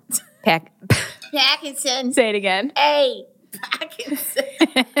 So, Parkinson. Say it again. Hey, Parkinson.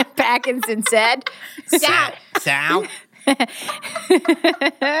 Parkinson said. Stop. so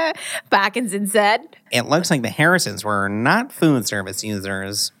Parkinson said. it looks like the Harrisons were not food service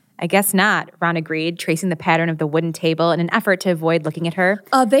users. I guess not, Ron agreed, tracing the pattern of the wooden table in an effort to avoid looking at her.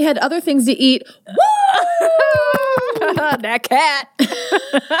 They had other things to eat. That cat.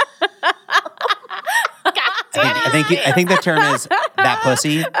 I think the term is that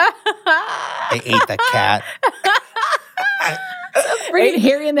pussy. They ate the cat. Bring it,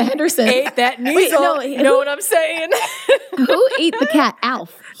 Harry and the Hendersons. Ate that Wait, weasel. no, You know what I'm saying? Who ate the cat?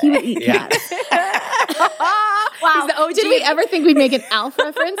 Alf. He would eat cats. Wow. He's the OG. Did we ever think we'd make an Alf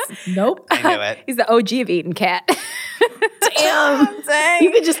reference? Nope. I knew it. He's the OG of eating cat. Damn.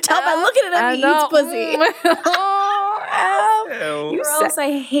 You could just tell by looking at him he eats pussy. Ew. Gross,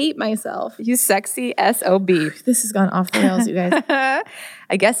 I hate myself. You sexy SOB. This has gone off the rails, you guys.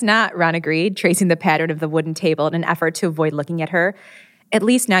 I guess not, Ron agreed, tracing the pattern of the wooden table in an effort to avoid looking at her. At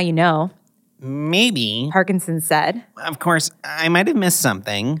least now you know, Maybe. Parkinson said. Of course, I might have missed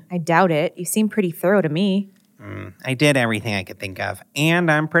something. I doubt it. You seem pretty thorough to me. I did everything I could think of,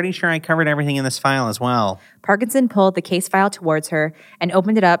 and I'm pretty sure I covered everything in this file as well. Parkinson pulled the case file towards her and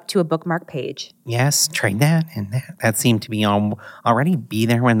opened it up to a bookmark page. Yes, tried that, and that seemed to be already be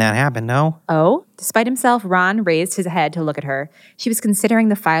there when that happened, no? Oh? Despite himself, Ron raised his head to look at her. She was considering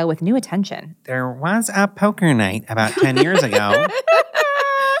the file with new attention. There was a poker night about 10 years ago.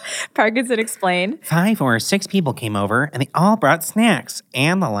 Parkinson explained. 5 or 6 people came over, and they all brought snacks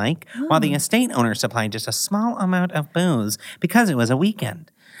and the like, while the estate owner supplied just a small amount of booze because it was a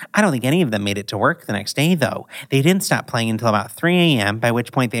weekend. I don't think any of them made it to work the next day, though. They didn't stop playing until about 3 a.m., by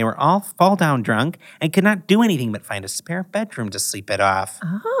which point they were all fall down drunk and could not do anything but find a spare bedroom to sleep it off.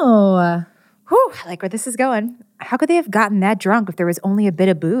 Oh. Whew, I like where this is going. How could they have gotten that drunk if there was only a bit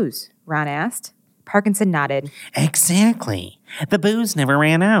of booze? Ron asked. Parkinson nodded. Exactly. The booze never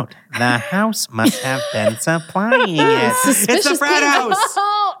ran out. The house must have been supplying it. It's the frat house.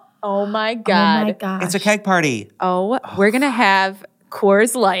 Oh my Oh God. my gosh. It's a keg party. Oh, we're going to have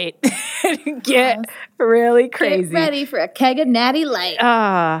Coors Light and get really crazy. Get ready for a keg of Natty Light.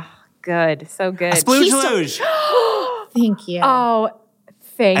 Good. So good. A splooge luge. Thank you. Oh,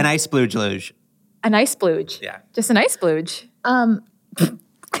 thank An ice splooge luge. An ice splooge. Yeah. Just an ice splooge.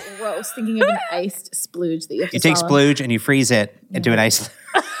 Gross. Thinking of an iced splooge that you have to You take swallow. splooge and you freeze it into an ice.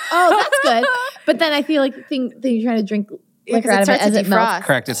 Oh, that's good. But then I feel like that you're trying to drink liquor 'cause out of it starts as to it melts. defrost.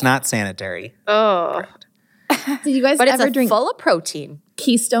 Correct. It's not sanitary. Oh. Did you guys But it's ever drink full of protein.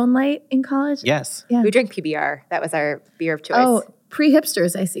 Keystone Light in college? Yes. Yeah. We drink PBR. That was our beer of choice. Oh,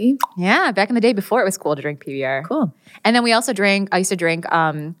 pre-hipsters, I see. Yeah, back in the day before it was cool to drink PBR. Cool. And then we also I used to drink,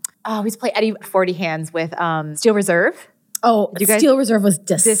 we used to play Eddie 40 Hands with Steel Reserve. Oh, you guys- Steel Reserve was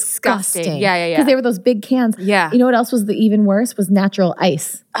disgusting. Disgusting. Yeah. Because they were those big cans. Yeah. You know what else was the even worse? Was natural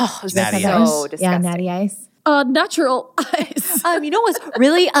ice. Oh, it was Natty so ice. disgusting. Yeah, natty ice. Natural ice. You know what was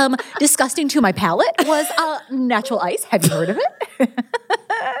really disgusting to my palate was natural ice. Have you heard of it?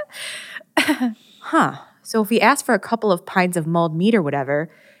 So if we ask for a couple of pints of mulled meat or whatever,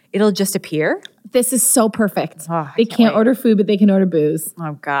 it'll just appear? This is so perfect. I They can't can't wait. order food, but they can order booze.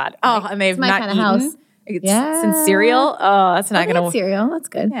 Oh, God. Oh, and they've my not kinda eaten. house. It's Yeah. some cereal. Oh, that's not They going had to... cereal. That's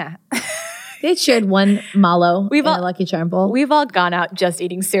good. Yeah. They shared one mallow We've in all- a Lucky Charm bowl. We've all gone out just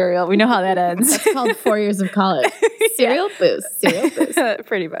eating cereal. We know how that ends. It's called 4 years of college. Cereal, booze. Cereal, booze.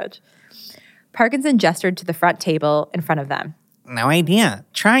 Pretty much. Parkinson gestured to the front table in front of them. No idea.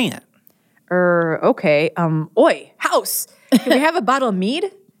 Try it. Okay. Oi, house, can we have a bottle of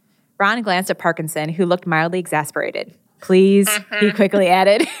mead? Ron glanced at Parkinson, who looked mildly exasperated. Please, he quickly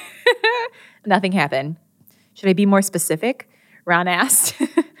added. Nothing happened. Should I be more specific? Ron asked.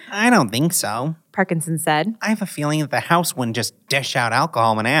 I don't think so. Parkinson said. I have a feeling that the house wouldn't just dish out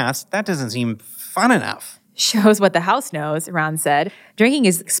alcohol when asked. That doesn't seem fun enough. Shows what the house knows, Ron said. Drinking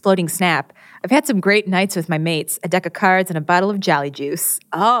is exploding snap. I've had some great nights with my mates, a deck of cards and a bottle of Jolly Juice.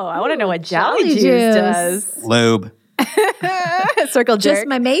 Oh, I want to know what Jolly Jolly Juice Juice. does. Lube. Circle jerk. Just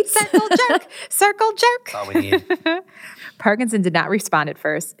my mates. Circle jerk. Circle jerk. That's all we need. Parkinson did not respond at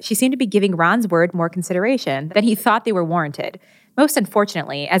first. She seemed to be giving Ron's word more consideration than he thought they were warranted. Most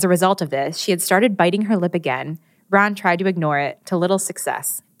unfortunately, as a result of this, she had started biting her lip again. Ron tried to ignore it, to little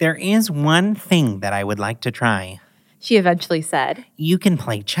success. There is one thing that I would like to try. She eventually said. You can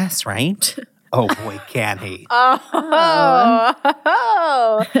play chess, right? Oh boy, can he?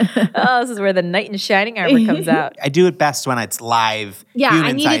 Oh, this is where the knight in shining armor comes out. I do it best when it's live. Yeah,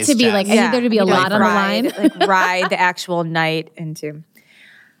 I need it to be like, I need there to be a lot on the line. Like ride the actual knight into.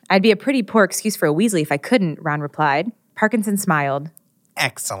 I'd be a pretty poor excuse for a Weasley if I couldn't, Ron replied. Parkinson smiled.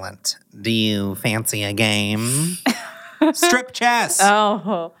 Excellent. Do you fancy a game? Strip chess.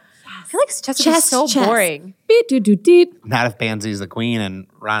 Oh, I feel like chess is so boring. Beep, doot, doot, doot. Not if Pansy's the queen and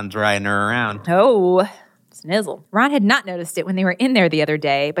Ron's riding her around. Oh, snizzle. Ron had not noticed it when they were in there the other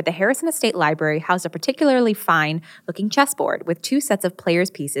day, but the Harrison Estate Library housed a particularly fine-looking chessboard with 2 sets of players'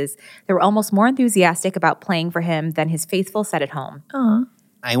 pieces that were almost more enthusiastic about playing for him than his faithful set at home. Aw.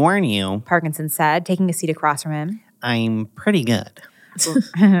 I warn you, Parkinson said, taking a seat across from him. I'm pretty good.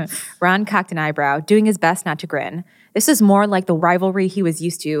 Ron cocked an eyebrow, doing his best not to grin. This is more like the rivalry he was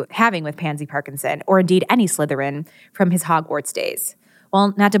used to having with Pansy Parkinson, or indeed any Slytherin, from his Hogwarts days.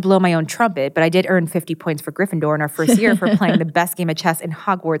 Well, not to blow my own trumpet, but I did earn 50 points for Gryffindor in our first year for playing the best game of chess in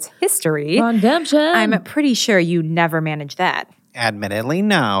Hogwarts history. Redemption. I'm pretty sure you never managed that. Admittedly,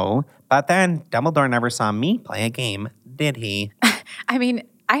 no. But then Dumbledore never saw me play a game, did he? I mean,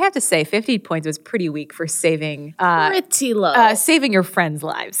 I have to say, 50 points was pretty weak for saving pretty low. saving your friends'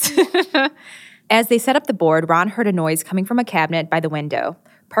 lives. As they set up the board, Ron heard a noise coming from a cabinet by the window.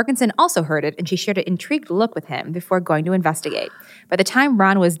 Parkinson also heard it, and she shared an intrigued look with him before going to investigate. By the time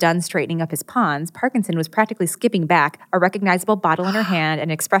Ron was done straightening up his pawns, Parkinson was practically skipping back, a recognizable bottle in her hand and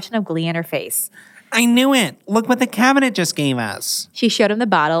an expression of glee on her face. I knew it. Look what the cabinet just gave us. She showed him the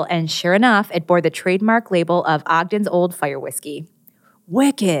bottle, and sure enough, it bore the trademark label of Ogden's Old Fire Whiskey.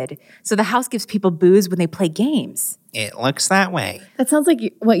 Wicked. So the house gives people booze when they play games. It looks that way. That sounds like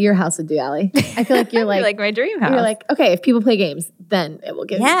what your house would do, Allie. I feel like you're like, like my dream house. you're like, okay, if people play games, then it will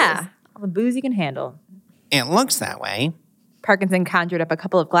give you yeah, this. all the booze you can handle. It looks that way. Parkinson conjured up a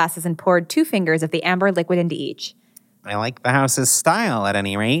couple of glasses and poured 2 fingers of the amber liquid into each. I like the house's style at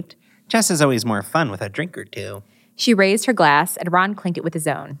any rate. Chess is always more fun with a drink or two. She raised her glass, and Ron clinked it with his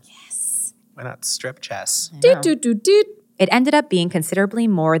own. Why not strip chess? Doot, doot, doot, doot. It ended up being considerably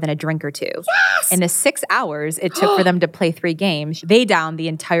more than a drink or two. Yes! In the 6 hours it took for them to play 3 games, they downed the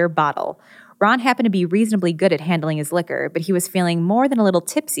entire bottle. Ron happened to be reasonably good at handling his liquor, but he was feeling more than a little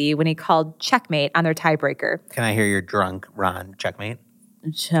tipsy when he called checkmate on their tiebreaker. Can I hear your drunk Ron checkmate?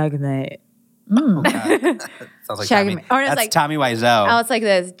 Checkmate. Sounds like Checkmate. Tommy. Or it's That's like- Tommy Wiseau. Oh, it's like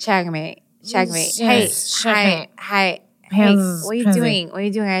this. Checkmate. Checkmate. Hey, Checkmate. hi. Hey, Hands, what are you hands. doing? What are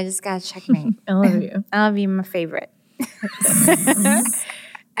you doing? I just got a checkmate. I love you. I love you, my favorite.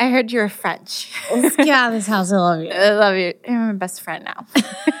 I heard you're French. Let's get out of this house. I love you. I love you. You're my best friend now.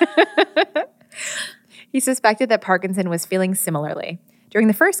 He suspected that Parkinson was feeling similarly. During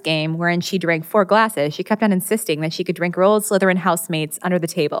the first game, wherein she drank 4 glasses, she kept on insisting that she could drink her old Slytherin housemates under the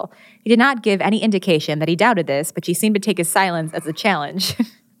table. He did not give any indication that he doubted this, but she seemed to take his silence as a challenge.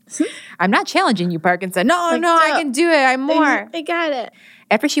 I'm not challenging you, Parkinson. No, I can do it. I'm more. I got it.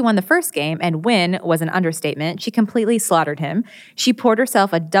 After she won the first game, and win was an understatement, she completely slaughtered him. She poured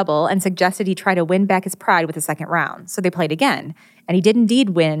herself a double and suggested he try to win back his pride with the second round. So they played again. And he did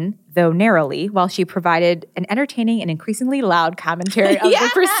indeed win, though narrowly, while she provided an entertaining and increasingly loud commentary of the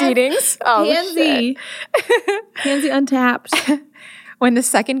proceedings. Oh, Pansy. Pansy untapped. When the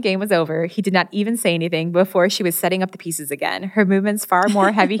second game was over, he did not even say anything before she was setting up the pieces again, her movements far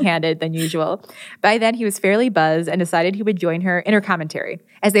more heavy-handed than usual. By then, he was fairly buzzed and decided he would join her in her commentary.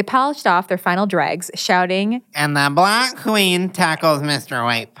 As they polished off their final dregs, shouting, And the Black Queen tackles Mr.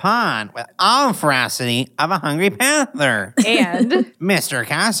 White Pawn with all ferocity of a hungry panther. and Mr.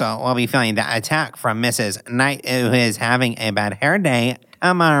 Castle will be feeling the attack from Mrs. Knight, who is having a bad hair day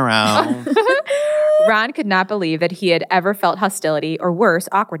tomorrow. Ron could not believe that he had ever felt hostility or worse,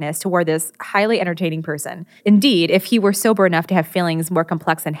 awkwardness toward this highly entertaining person. Indeed, if he were sober enough to have feelings more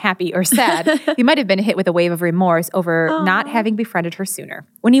complex than happy or sad, he might have been hit with a wave of remorse over not having befriended her sooner.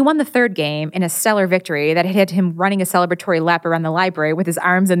 When he won the third game in a stellar victory that had him running a celebratory lap around the library with his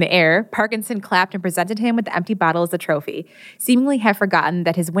arms in the air, Parkinson clapped and presented him with the empty bottle as a trophy, seemingly have forgotten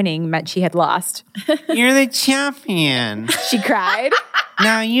that his winning meant she had lost. You're the champion. She cried.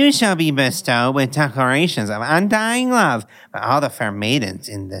 Now you shall be bestowed with declarations of undying love by all the fair maidens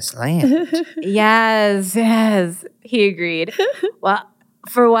in this land. Yes, he agreed. Well,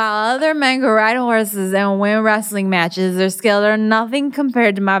 for while other men can ride horses and win wrestling matches, their skills are nothing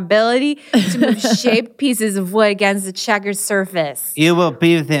compared to my ability to move shaped pieces of wood against a checkered surface. You will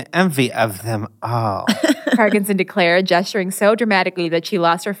be the envy of them all. Parkinson declared, gesturing so dramatically that she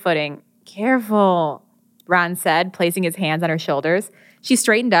lost her footing. Careful, Ron said, placing his hands on her shoulders. She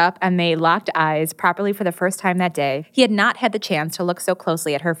straightened up, and they locked eyes properly for the first time that day. He had not had the chance to look so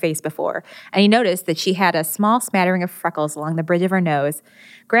closely at her face before, and he noticed that she had a small smattering of freckles along the bridge of her nose.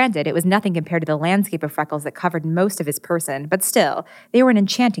 Granted, it was nothing compared to the landscape of freckles that covered most of his person, but still, they were an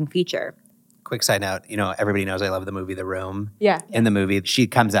enchanting feature. Quick side note, everybody knows I love the movie The Room. Yeah. In the movie, she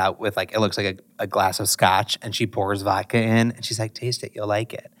comes out with it looks like a glass of scotch, and she pours vodka in, and she's like, taste it, you'll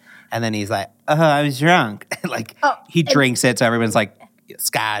like it. And then he's like, I was drunk. He drinks it, so everyone's like,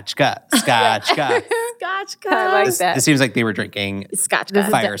 scotch, gut. Scotch I guy. like that. This seems like they were drinking Scotch This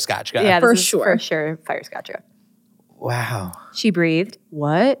is guy. fire scotch gut. Yeah, For this is sure. For sure, fire scotcha. Wow. She breathed.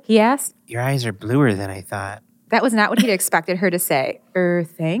 What? He asked. Your eyes are bluer than I thought. That was not what he'd expected her to say.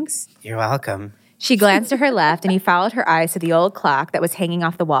 Thanks? You're welcome. She glanced to her left, and he followed her eyes to the old clock that was hanging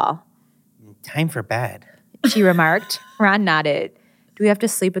off the wall. Time for bed. She remarked. Ron nodded. Do we have to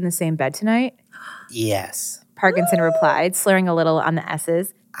sleep in the same bed tonight? Yes. Parkinson replied, slurring a little on the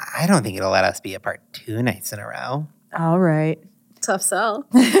S's. I don't think it'll let us be apart 2 nights in a row. All right. Tough sell.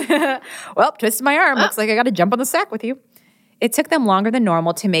 Well, twisted my arm. Looks like I got to jump on the sack with you. It took them longer than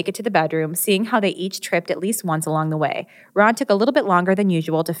normal to make it to the bedroom, seeing how they each tripped at least once along the way. Ron took a little bit longer than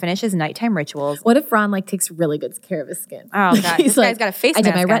usual to finish his nighttime rituals. What if Ron takes really good care of his skin? Oh, God. He's This guy's got a face I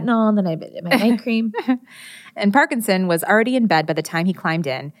did my mask on. retinol, and then I did my night cream. And Parkinson was already in bed by the time he climbed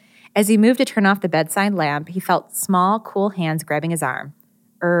in. As he moved to turn off the bedside lamp, he felt small, cool hands grabbing his arm.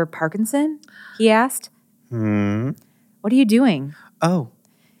 Parkinson? He asked. What are you doing? Oh,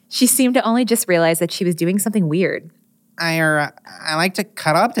 She seemed to only just realize that she was doing something weird. I like to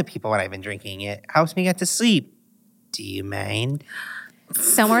cuddle up to people when I've been drinking. It helps me get to sleep. Do you mind?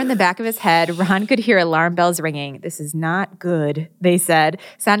 Somewhere in the back of his head, Ron could hear alarm bells ringing. This is not good, they said,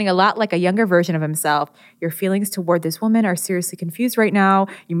 sounding a lot like a younger version of himself. Your feelings toward this woman are seriously confused right now.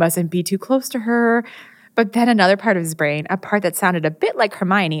 You mustn't be too close to her. But then another part of his brain, a part that sounded a bit like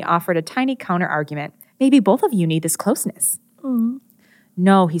Hermione, offered a tiny counter-argument. Maybe both of you need this closeness.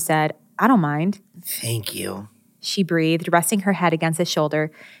 No, he said. I don't mind. Thank you. She breathed, resting her head against his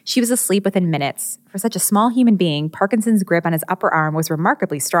shoulder. She was asleep within minutes. For such a small human being, Parkinson's grip on his upper arm was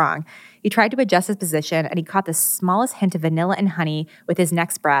remarkably strong. He tried to adjust his position, and he caught the smallest hint of vanilla and honey with his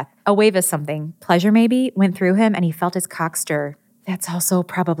next breath. A wave of something, pleasure maybe, went through him, and he felt his cock stir. That's also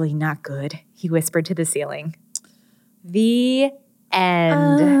probably not good, he whispered to the ceiling. The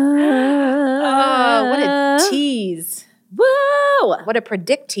end. Oh, what a tease. Whoa! What a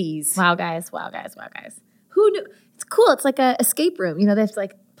predictease. Wow, guys. Who knew? It's cool. It's like an escape room. You know, they have to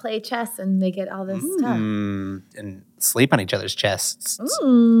like play chess and they get all this stuff. And sleep on each other's chests.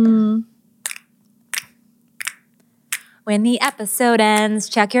 When the episode ends,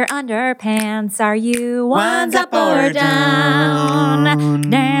 check your underpants. Are you ones up or down?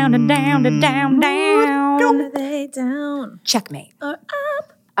 Down and down and down, down. Are they down? Checkmate. Or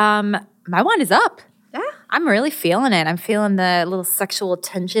up? My one is up. Yeah. I'm really feeling it. I'm feeling the little sexual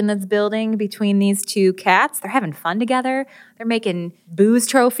tension that's building between these two cats. They're having fun together. They're making booze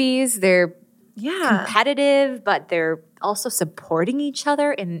trophies. They're competitive, but they're also supporting each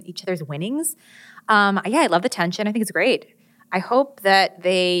other in each other's winnings. I love the tension. I think it's great. I hope that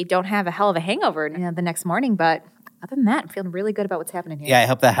they don't have a hell of a hangover the next morning, but other than that, I'm feeling really good about what's happening here. Yeah, I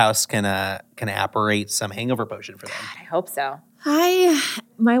hope the house can apparate some hangover potion for them. I hope so.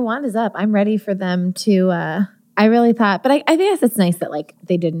 My wand is up. I'm ready for them to, I really thought, but I guess it's nice that like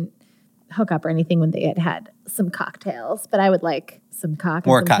they didn't hook up or anything when they had some cocktails, but I would like some cock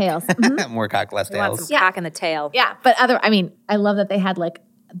and some tails. More cock, less I want tails. some cock in the tail. Yeah, but I love that they had like,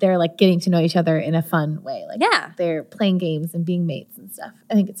 they're like getting to know each other in a fun way. Like they're playing games and being mates and stuff.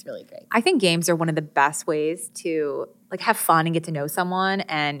 I think it's really great. I think games are one of the best ways to like have fun and get to know someone,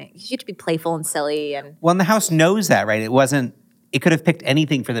 and you have to be playful and silly. And Well, and the house knows that, right? It could have picked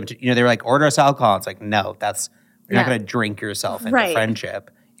anything for them to, they were like, order us alcohol. It's like, no, you're not going to drink yourself into friendship.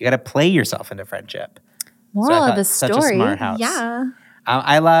 You got to play yourself into friendship. Moral of the such story. a smart house. Yeah.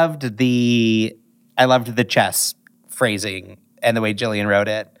 I loved the chess phrasing and the way Jillian wrote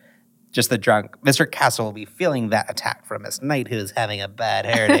it. Just the drunk. Mr. Castle will be feeling that attack from Miss Knight, who's having a bad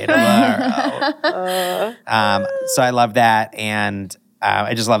hair day tomorrow. So I love that. And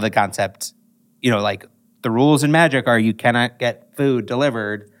I just love the concept, like the rules in Magic are you cannot get food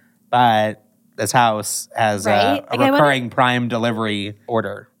delivered, but this house has a recurring prime delivery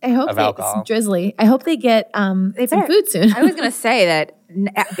order of alcohol. It's drizzly. I hope they get some food soon. I was going to say that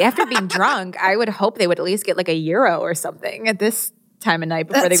after being drunk, I would hope they would at least get like €1 or something at this time of night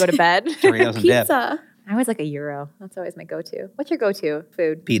before they go to bed. Doritos and dip. Pizza. I always like €1. That's always my go-to. What's your go-to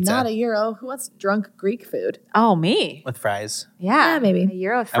food? Pizza. Not €1. Who wants drunk Greek food? Oh, me. With fries. Yeah. maybe.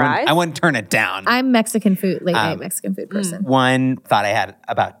 €1 with fries. I wouldn't turn it down. I'm Mexican food, late night Mexican food person. One thought I had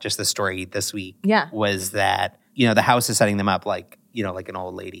about just the story this week was that, the house is setting them up like, like an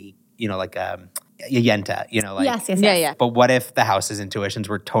old lady, like a yenta, Yes. Yeah. But what if the house's intuitions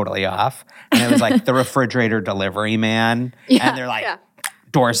were totally off? And it was like the refrigerator delivery man. And they're like,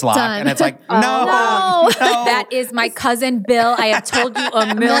 doors locked. Done. And it's like, no. That is my cousin Bill. I have told you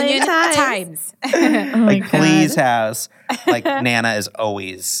a million times. Like, please, house. Like, Nana is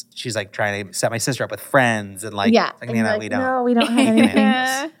always, she's like trying to set my sister up with friends. And like, like And Nana, like, we don't. No, we don't have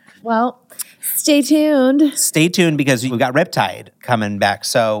anything. Well, stay tuned. Stay tuned because we've got Riptide coming back.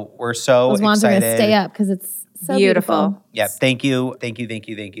 So we're so Those wands are excited. going to stay up because it's so beautiful. Yeah, thank you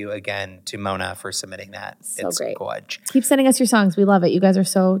again to Mona for submitting that. So it's great. gorge. Keep sending us your songs. We love it. You guys are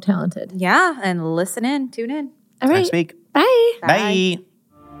so talented. Yeah, and listen in, tune in. All right. Next week. Bye. Bye.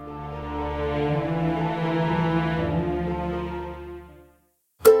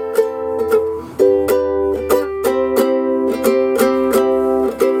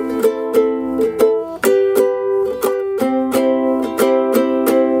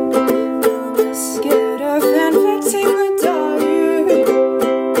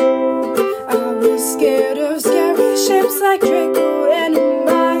 Like Draco and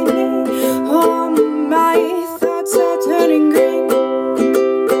Hermione, all my thoughts are turning green.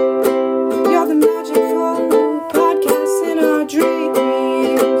 You're the magical podcast in our dreams.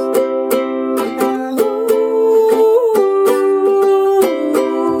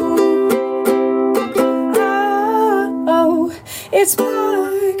 It's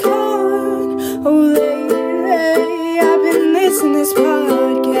popcorn. Oh, lately I've been missing this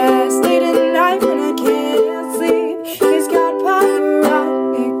podcast late at night when I can't sleep. It's got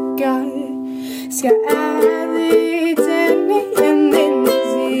it's got athletes and me and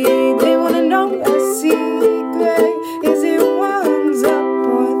Lindsay. They wanna know a secret. Is it ones up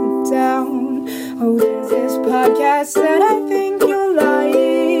or down? Oh, there's this podcast that I think you'll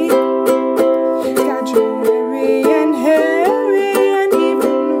like. Got Jerry and Harry and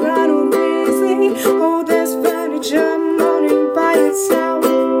even Ronald Weasley. Oh, there's furniture moaning by itself.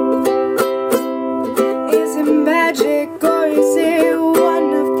 Is it magic or is it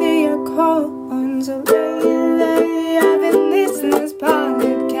one of the occult ones?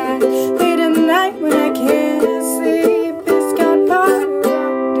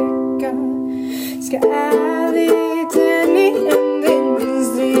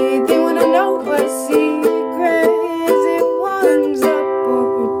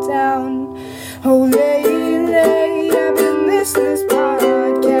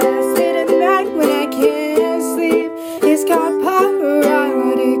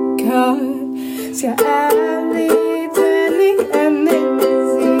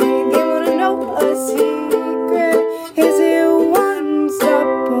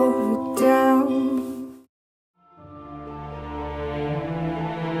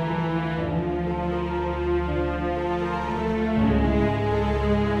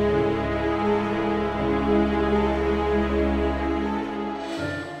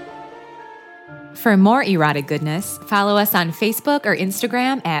 For more erotic goodness, follow us on Facebook or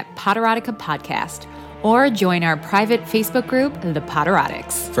Instagram at Poderotica Podcast, or join our private Facebook group, The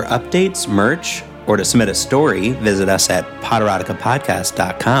Poderotics. For updates, merch, or to submit a story, visit us at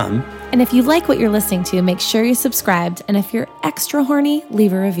poderoticapodcast.com. And if you like what you're listening to, make sure you're subscribed. And if you're extra horny,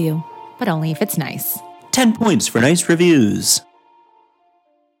 leave a review. But only if it's nice. 10 points for nice reviews.